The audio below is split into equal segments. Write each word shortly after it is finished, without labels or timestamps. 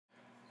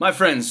My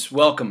friends,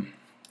 welcome.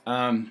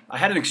 I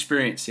had an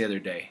experience the other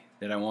day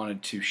that I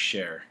wanted to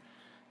share,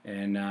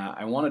 and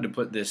I wanted to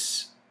put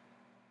this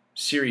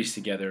series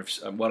together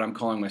of what I'm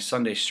calling my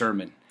Sunday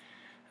sermon,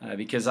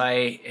 because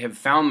I have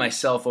found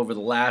myself over the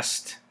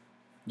last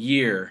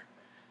year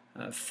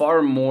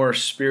far more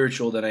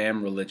spiritual than I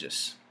am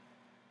religious,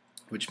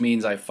 which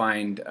means I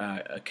find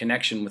a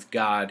connection with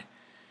God,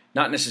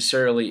 not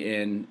necessarily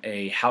in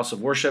a house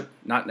of worship,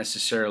 not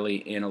necessarily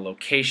in a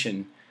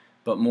location,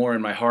 but more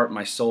in my heart,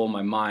 my soul,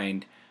 my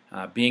mind,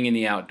 being in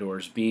the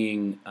outdoors,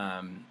 being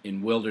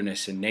in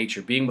wilderness and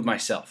nature, being with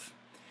myself.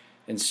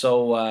 And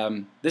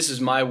so this is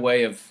my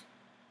way of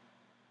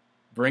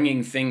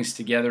bringing things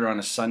together on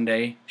a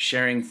Sunday,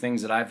 sharing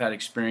things that I've had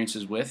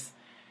experiences with,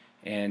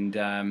 and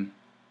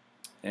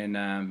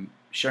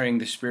sharing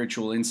the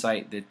spiritual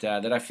insight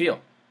that I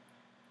feel.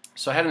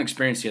 So I had an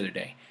experience the other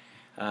day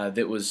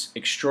that was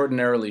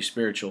extraordinarily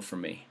spiritual for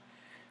me.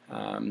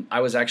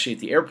 I was actually at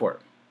the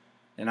airport.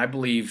 And I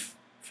believe,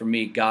 for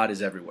me, God is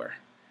everywhere.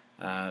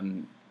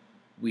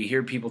 We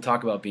hear people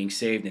talk about being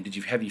saved, and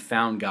have you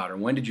found God, or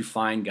when did you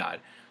find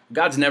God?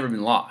 God's never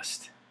been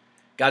lost.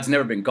 God's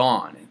never been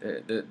gone.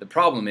 The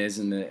problem is,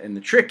 and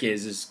the trick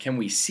is can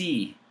we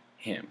see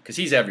Him? Because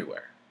He's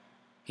everywhere.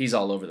 He's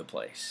all over the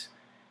place.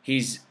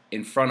 He's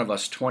in front of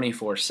us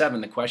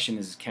 24/7. The question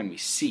is, can we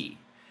see?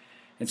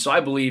 And so I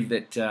believe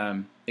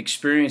that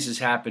experiences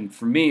happen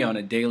for me on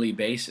a daily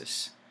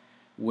basis,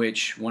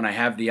 which when I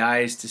have the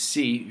eyes to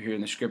see, here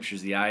in the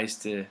scriptures, the eyes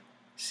to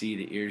see,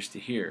 the ears to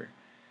hear,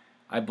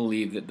 I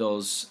believe that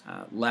those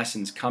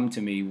lessons come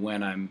to me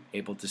when I'm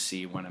able to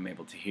see, when I'm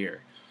able to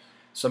hear.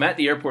 So I'm at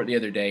the airport the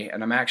other day,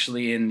 and I'm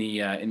actually in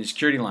the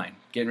security line,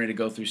 getting ready to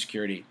go through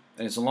security.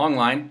 And it's a long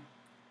line,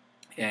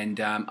 and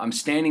I'm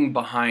standing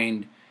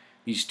behind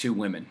these two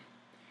women.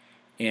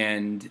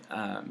 And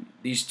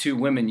these two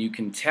women, you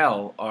can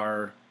tell,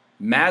 are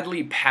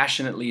madly,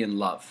 passionately in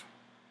love.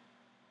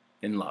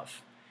 In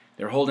love.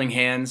 They're holding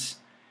hands,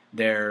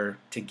 they're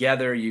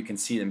together, you can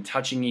see them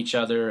touching each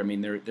other. I mean,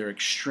 they're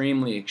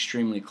extremely,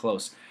 extremely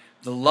close.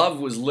 The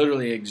love was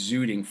literally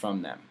exuding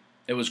from them.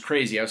 It was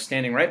crazy. I was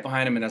standing right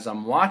behind them, and as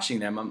I'm watching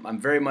them, I'm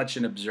very much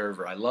an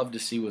observer. I love to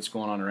see what's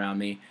going on around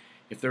me.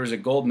 If there was a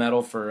gold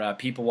medal for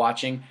people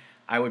watching,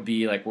 I would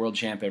be like world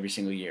champ every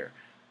single year.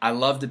 I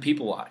love to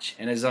people watch,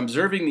 and as I'm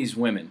observing these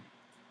women,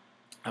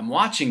 I'm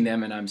watching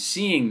them, and I'm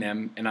seeing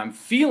them, and I'm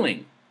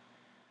feeling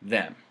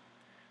them.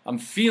 I'm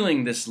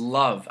feeling this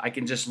love. I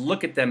can just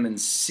look at them and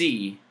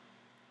see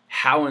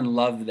how in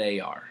love they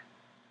are.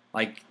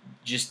 Like,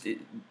 just,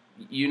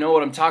 you know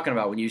what I'm talking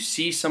about. When you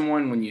see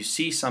someone, when you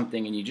see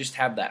something, and you just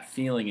have that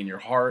feeling in your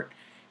heart,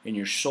 in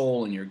your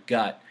soul, in your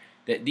gut,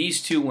 that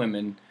these two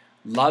women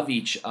love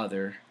each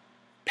other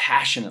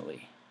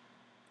passionately.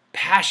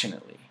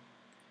 Passionately.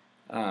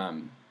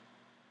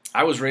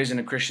 I was raised in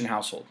a Christian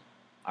household.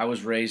 I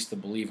was raised to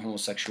believe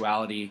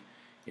homosexuality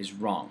is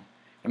wrong.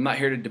 I'm not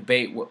here to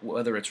debate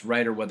whether it's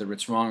right or whether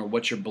it's wrong, or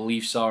what your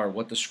beliefs are, or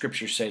what the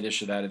scriptures say,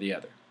 this or that or the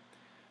other.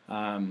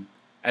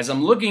 As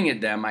I'm looking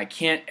at them, I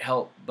can't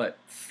help but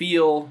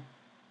feel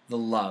the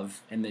love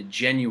and the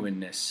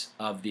genuineness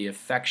of the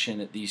affection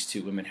that these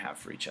two women have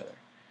for each other.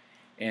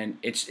 And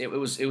it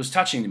was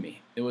touching to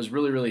me. It was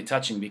really, really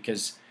touching,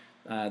 because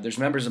there's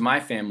members of my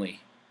family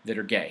that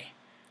are gay.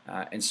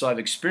 And so I've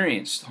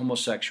experienced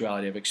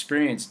homosexuality. I've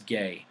experienced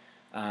the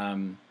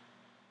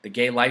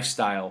gay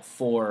lifestyle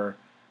for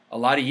a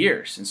lot of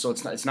years, and so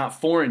it's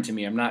not foreign to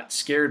me. I'm not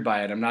scared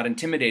by it. I'm not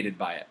intimidated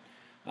by it.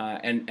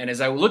 And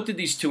as I looked at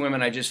these two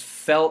women, I just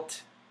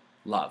felt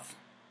love.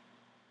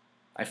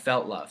 I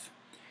felt love.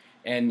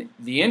 And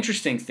the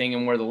interesting thing,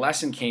 and where the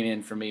lesson came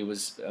in for me,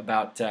 was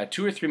about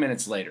 2 or 3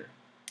 minutes later.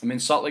 I'm in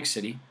Salt Lake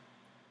City,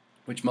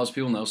 which most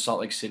people know.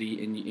 Salt Lake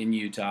City in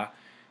Utah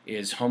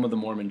is home of the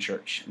Mormon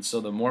Church, and so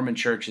the Mormon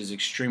Church is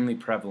extremely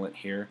prevalent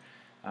here.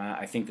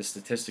 I think the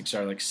statistics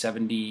are like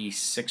 76%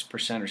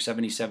 or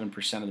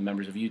 77% of the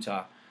members of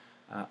Utah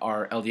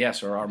are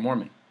LDS, or are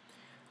Mormon.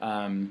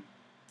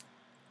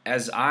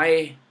 As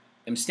I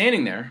am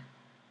standing there,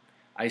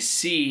 I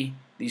see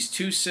these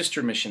two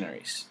sister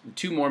missionaries, the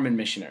two Mormon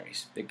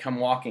missionaries, that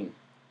come walking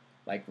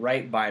like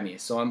right by me.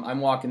 So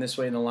I'm walking this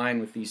way in the line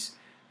with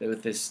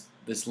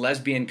this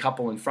lesbian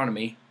couple in front of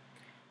me,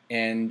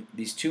 and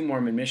these two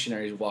Mormon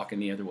missionaries walking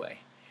the other way.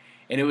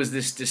 And it was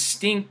this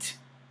distinct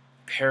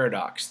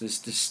paradox, this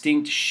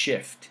distinct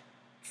shift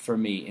for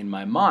me in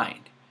my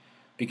mind,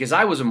 because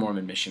I was a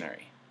Mormon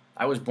missionary.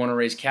 I was born and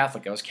raised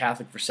Catholic. I was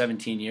Catholic for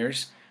 17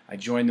 years. I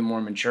joined the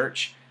Mormon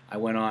Church. I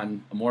went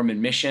on a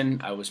Mormon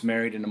mission. I was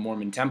married in a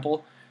Mormon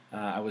temple.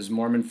 I was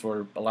Mormon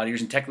for a lot of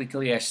years, and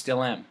technically I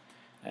still am.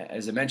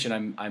 As I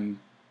mentioned, I'm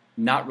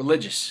not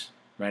religious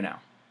right now.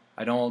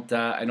 I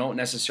don't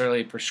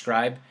necessarily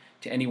prescribe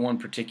to any one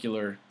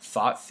particular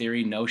thought,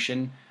 theory,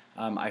 notion.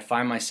 I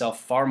find myself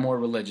far more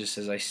religious,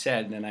 as I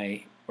said,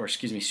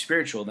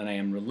 spiritual than I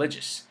am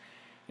religious.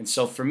 And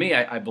so for me,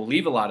 I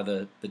believe a lot of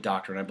the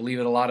doctrine. I believe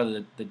in a lot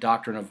of the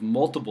doctrine of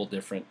multiple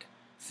different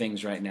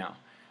things right now.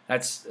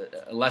 That's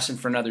a lesson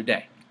for another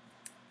day.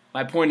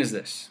 My point is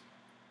this.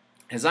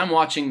 As I'm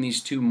watching these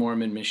two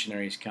Mormon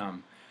missionaries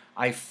come,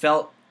 I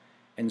felt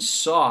and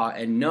saw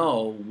and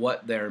know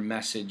what their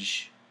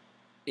message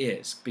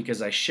is,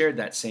 because I shared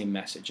that same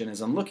message. And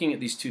as I'm looking at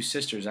these two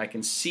sisters, I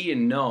can see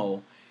and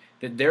know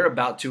that they're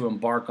about to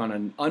embark on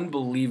an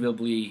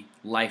unbelievably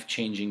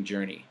life-changing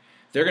journey.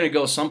 They're going to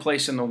go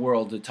someplace in the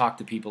world to talk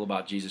to people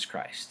about Jesus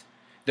Christ.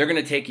 They're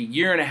going to take a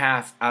year and a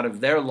half out of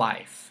their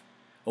life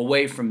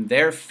away from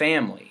their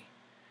family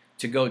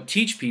to go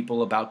teach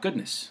people about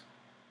goodness,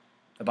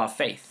 about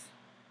faith,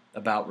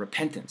 about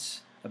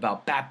repentance,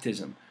 about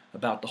baptism,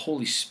 about the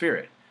Holy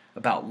Spirit,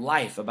 about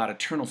life, about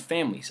eternal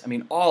families. I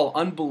mean, all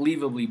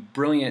unbelievably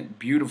brilliant,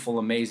 beautiful,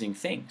 amazing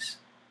things.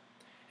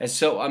 And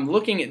so I'm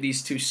looking at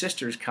these two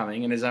sisters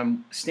coming, and as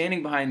I'm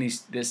standing behind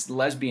this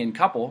lesbian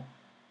couple,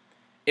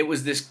 it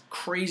was this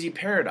crazy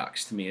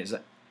paradox to me, as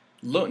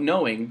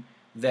knowing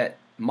that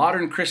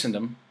modern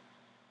Christendom,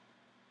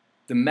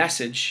 the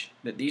message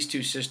that these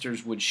two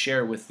sisters would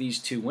share with these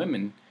two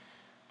women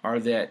are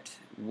that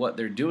what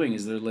they're doing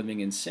is they're living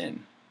in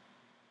sin.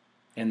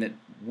 And that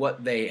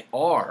what they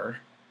are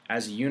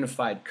as a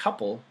unified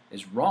couple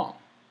is wrong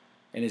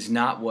and is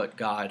not what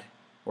God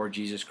or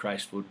Jesus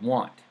Christ would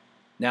want.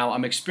 Now,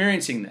 I'm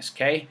experiencing this,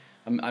 okay?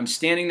 I'm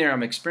standing there,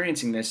 I'm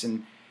experiencing this,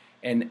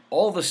 and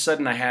all of a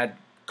sudden I had,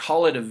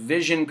 call it a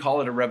vision,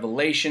 call it a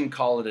revelation,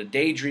 call it a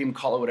daydream,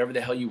 call it whatever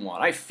the hell you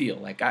want. I feel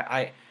like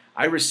I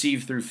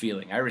receive through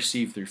feeling. I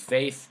receive through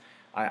faith.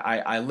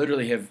 I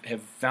literally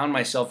have found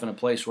myself in a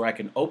place where I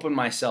can open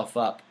myself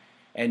up,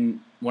 and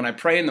when I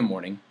pray in the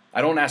morning,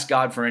 I don't ask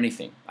God for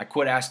anything. I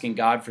quit asking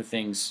God for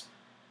things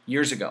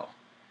years ago.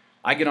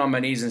 I get on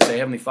my knees and say,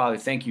 Heavenly Father,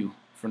 thank you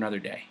for another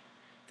day.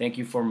 Thank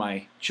you for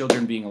my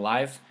children being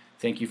alive.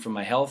 Thank you for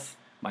my health,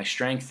 my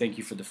strength. Thank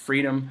you for the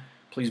freedom.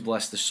 Please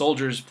bless the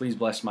soldiers. Please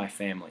bless my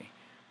family.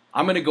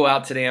 I'm going to go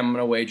out today. I'm going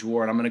to wage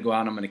war, and I'm going to go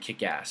out and I'm going to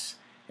kick ass.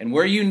 And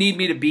where you need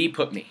me to be,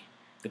 put me.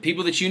 The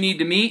people that you need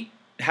to meet,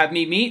 have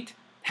me meet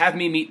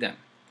them.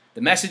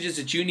 The messages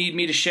that you need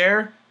me to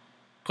share,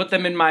 put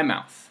them in my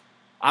mouth.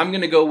 I'm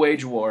going to go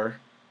wage war.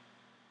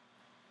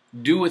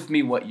 Do with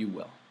me what you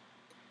will.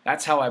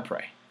 That's how I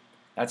pray.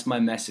 That's my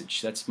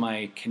message. That's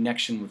my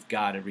connection with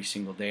God every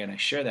single day, and I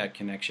share that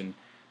connection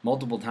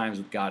multiple times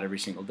with God every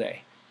single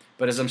day.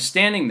 But as I'm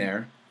standing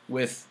there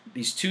with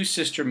these two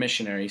sister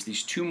missionaries,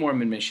 these two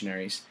Mormon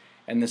missionaries,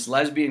 and this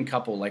lesbian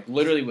couple, like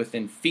literally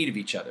within feet of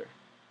each other,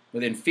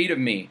 within feet of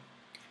me,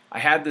 I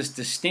had this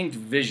distinct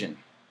vision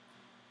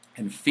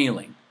and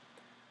feeling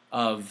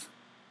of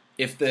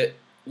if the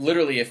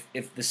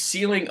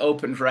ceiling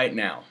opened right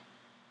now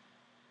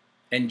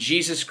and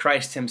Jesus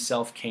Christ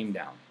himself came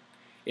down,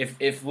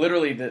 if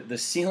literally the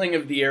ceiling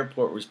of the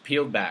airport was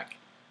peeled back,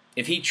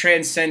 if he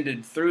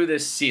transcended through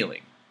this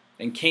ceiling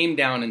and came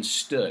down and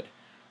stood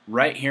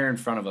right here in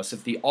front of us,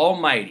 if the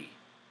Almighty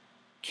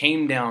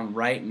came down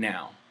right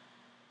now,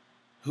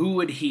 who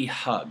would he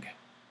hug?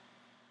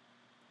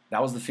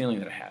 That was the feeling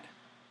that I had.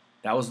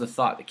 That was the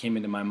thought that came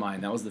into my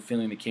mind. That was the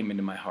feeling that came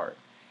into my heart.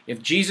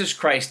 If Jesus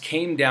Christ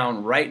came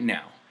down right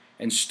now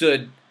and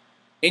stood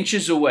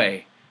inches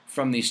away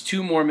from these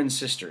two Mormon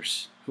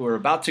sisters who are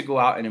about to go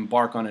out and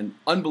embark on an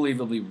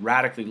unbelievably,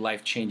 radically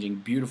life-changing,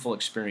 beautiful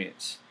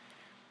experience,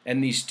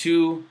 and these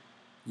two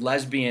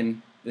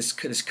lesbian, this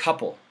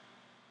couple,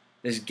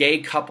 this gay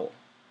couple,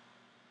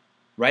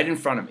 right in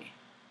front of me,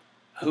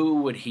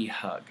 who would he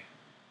hug?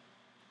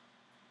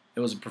 It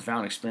was a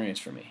profound experience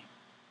for me.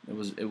 It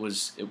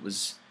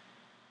was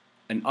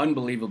an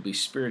unbelievably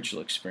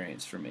spiritual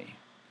experience for me,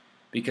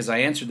 because I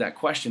answered that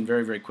question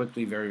very, very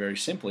quickly, very, very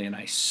simply, and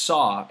I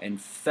saw and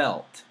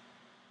felt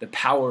the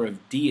power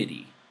of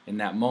deity in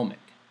that moment.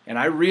 And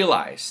I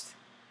realized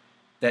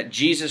that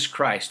Jesus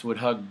Christ would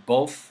hug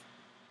both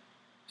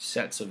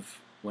sets of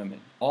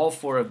women, all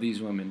four of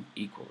these women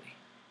equally.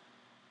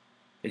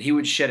 That he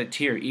would shed a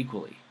tear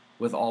equally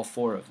with all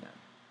four of them.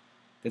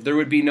 That there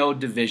would be no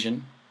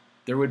division,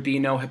 there would be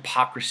no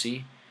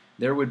hypocrisy,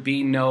 there would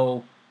be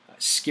no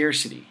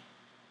scarcity.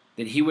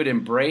 That he would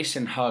embrace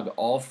and hug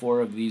all four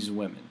of these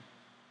women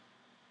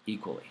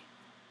equally,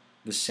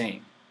 the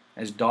same,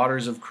 as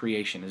daughters of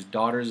creation, as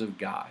daughters of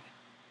God.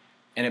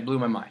 And it blew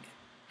my mind.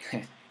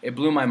 It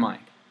blew my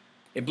mind.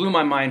 It blew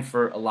my mind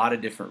for a lot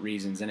of different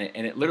reasons, and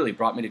it literally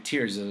brought me to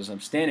tears as I'm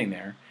standing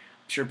there.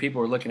 I'm sure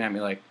people were looking at me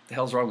like, what the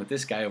hell's wrong with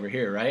this guy over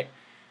here, right?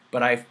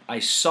 But I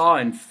saw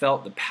and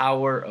felt the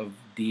power of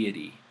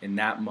deity in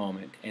that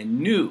moment,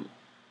 and knew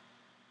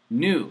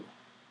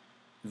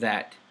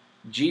that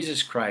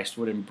Jesus Christ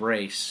would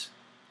embrace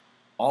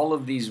all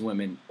of these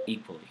women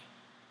equally.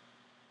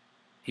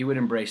 He would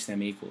embrace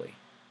them equally.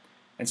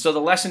 And so the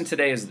lesson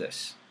today is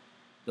this.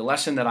 The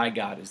lesson that I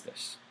got is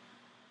this.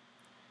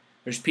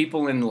 There's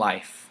people in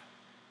life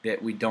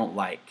that we don't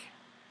like.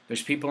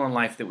 There's people in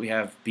life that we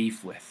have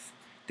beef with,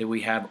 that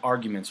we have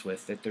arguments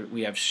with, that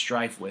we have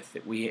strife with,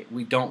 that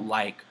we don't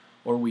like,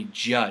 or we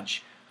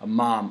judge. A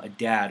mom, a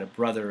dad, a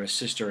brother, a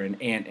sister, an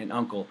aunt, an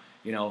uncle.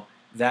 You know,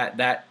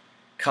 that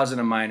cousin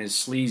of mine is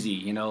sleazy.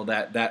 You know,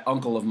 that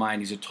uncle of mine,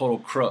 he's a total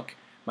crook.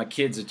 My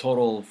kid's a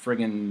total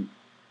friggin',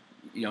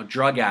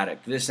 drug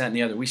addict, this, that, and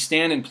the other. We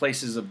stand in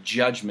places of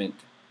judgment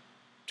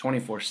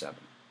 24/7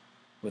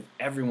 with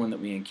everyone that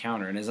we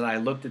encounter. And as I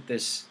looked at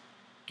this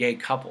gay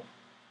couple,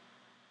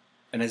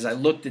 and as I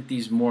looked at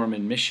these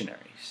Mormon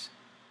missionaries,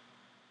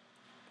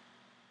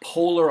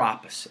 polar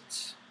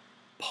opposites,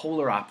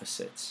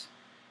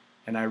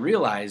 and I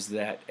realized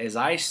that as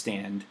I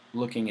stand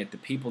looking at the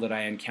people that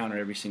I encounter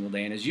every single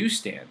day, and as you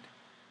stand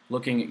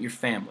looking at your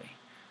family,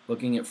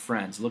 looking at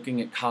friends, looking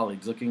at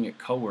colleagues, looking at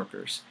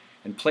coworkers,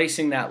 and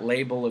placing that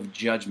label of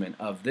judgment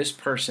of this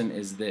person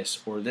is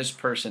this, or this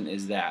person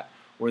is that,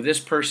 or this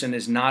person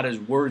is not as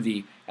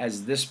worthy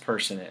as this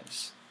person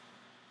is.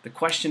 The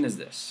question is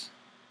this: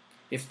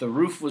 if the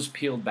roof was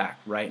peeled back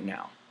right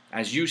now,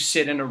 as you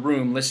sit in a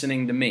room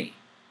listening to me,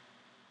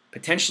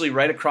 potentially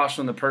right across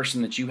from the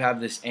person that you have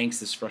this angst,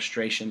 this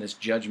frustration, this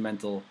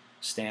judgmental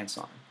stance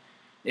on,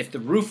 if the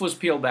roof was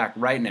peeled back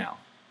right now,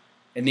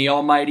 and the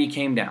Almighty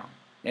came down,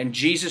 and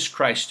Jesus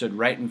Christ stood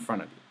right in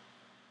front of you,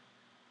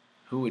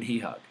 who would he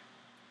hug?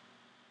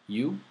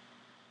 You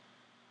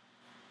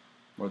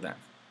or them?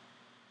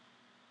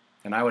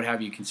 And I would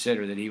have you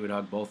consider that he would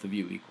hug both of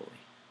you equally.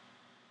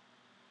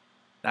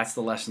 That's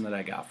the lesson that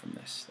I got from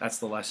this. That's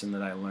the lesson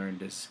that I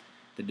learned, is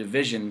the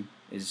division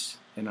is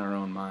in our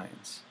own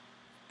minds.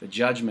 The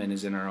judgment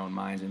is in our own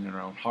minds and in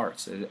our own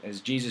hearts.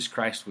 As Jesus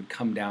Christ would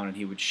come down and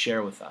he would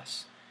share with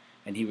us,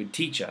 and he would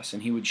teach us,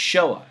 and he would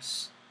show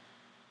us,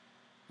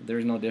 there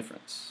is no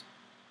difference.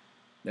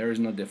 There is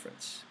no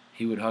difference.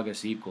 He would hug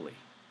us equally.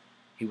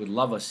 He would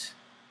love us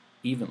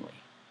evenly.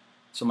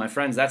 So my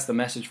friends, that's the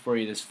message for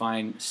you this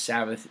fine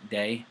Sabbath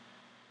day.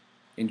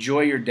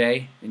 Enjoy your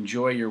day.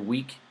 Enjoy your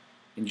week.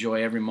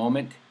 Enjoy every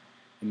moment,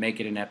 and make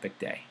it an epic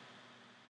day.